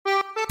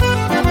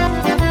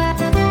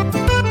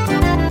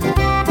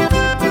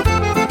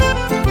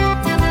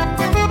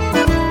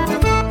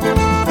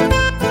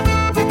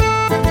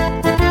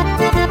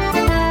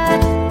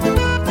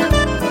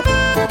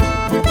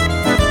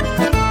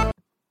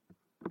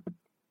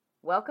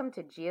Welcome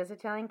to Gia's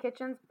Italian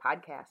Kitchen's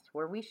podcast,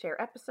 where we share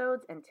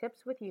episodes and tips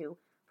with you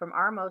from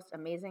our most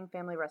amazing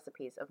family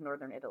recipes of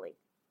Northern Italy.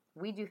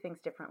 We do things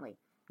differently.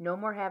 No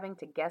more having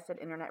to guess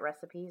at internet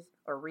recipes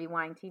or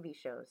rewind TV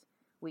shows.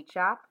 We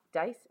chop,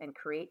 dice, and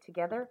create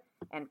together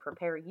and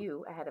prepare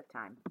you ahead of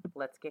time.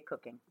 Let's get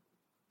cooking.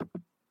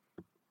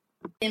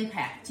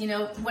 Impact. You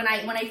know, when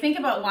I think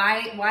about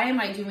why am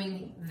I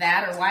doing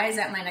that, or why is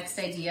that my next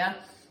idea?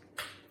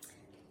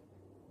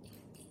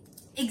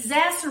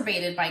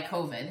 Exacerbated by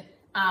COVID.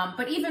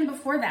 But even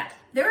before that,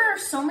 there are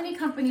so many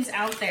companies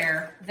out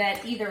there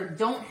that either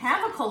don't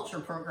have a culture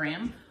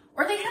program,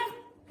 or they have,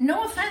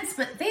 no offense,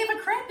 but they have a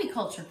crappy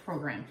culture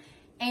program.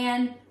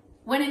 And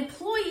when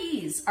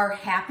employees are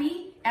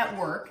happy at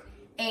work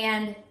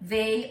and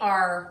they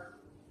are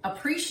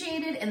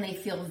appreciated and they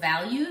feel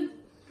valued,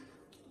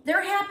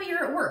 they're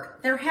happier at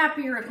work. They're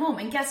happier at home.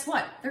 And guess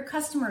what? Their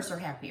customers are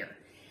happier.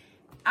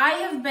 I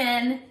have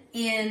been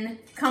in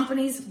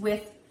companies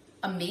with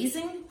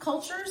amazing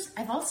cultures.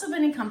 I've also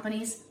been in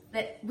companies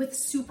with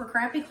super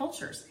crappy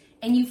cultures,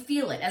 and you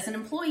feel it as an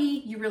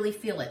employee. You really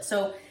feel it.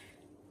 So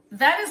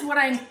that is what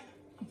I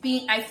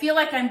feel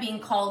like I'm being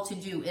called to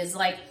do, is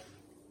like,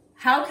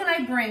 how can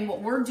I bring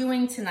what we're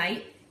doing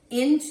tonight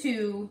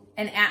into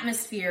an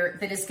atmosphere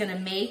that is going to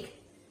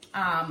make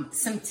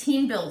some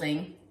team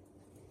building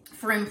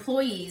for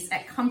employees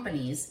at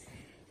companies,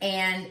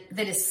 and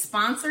that is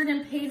sponsored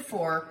and paid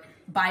for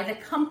by the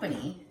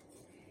company,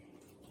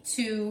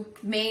 to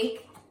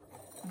make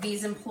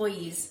these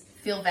employees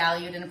feel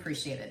valued and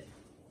appreciated.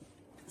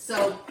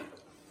 So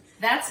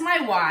that's my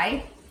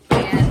why.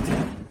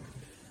 And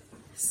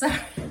sorry,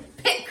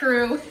 pit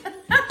crew.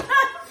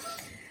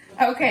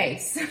 Okay,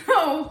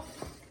 so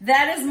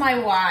that is my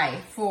why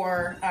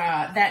for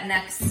that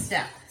next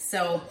step.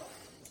 So,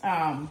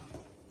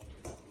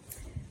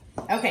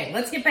 okay,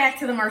 let's get back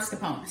to the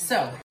mascarpone.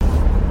 So,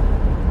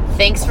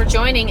 thanks for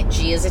joining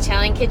Gia's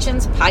Italian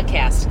Kitchen's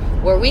podcast,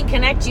 where we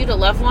connect you to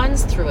loved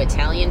ones through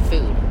Italian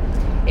food.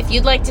 If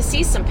you'd like to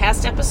see some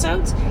past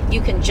episodes,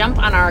 you can jump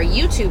on our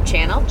YouTube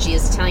channel,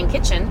 Gia's Italian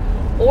Kitchen,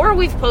 or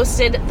we've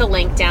posted the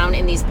link down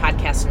in these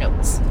podcast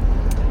notes.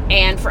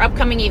 And for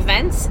upcoming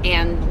events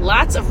and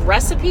lots of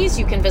recipes,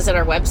 you can visit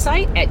our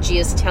website at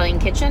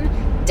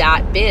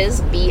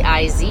giasitaliankitchen.biz,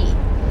 B-I-Z.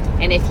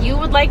 And if you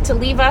would like to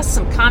leave us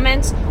some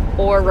comments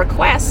or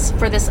requests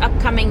for this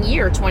upcoming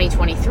year,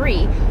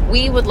 2023,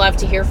 we would love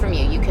to hear from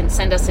you. You can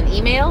send us an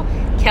email,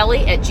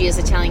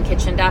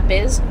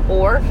 kelly@giasitaliankitchen.biz,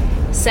 or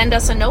send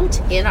us a note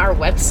in our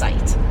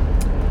website.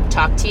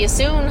 Talk to you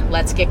soon.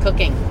 Let's get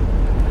cooking.